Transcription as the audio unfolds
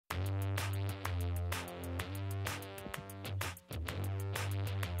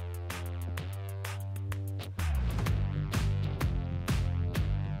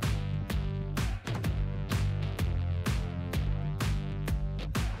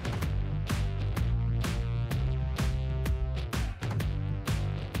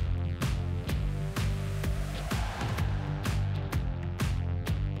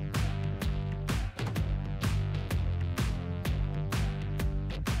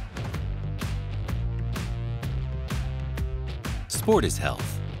Sport is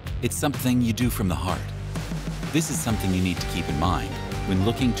health. It's something you do from the heart. This is something you need to keep in mind when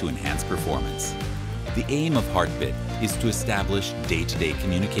looking to enhance performance. The aim of HeartBit is to establish day-to-day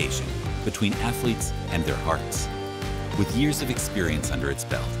communication between athletes and their hearts. With years of experience under its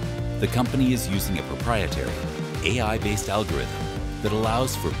belt, the company is using a proprietary, AI-based algorithm that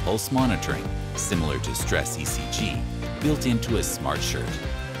allows for pulse monitoring similar to stress ECG built into a smart shirt.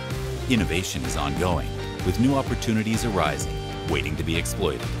 Innovation is ongoing, with new opportunities arising, waiting to be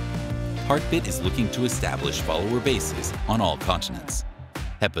exploited. HeartBit is looking to establish follower bases on all continents.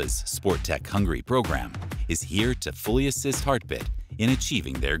 HEPA's Sport Tech Hungary program is here to fully assist HeartBit in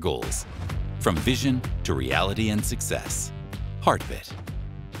achieving their goals. From vision to reality and success, HeartBit.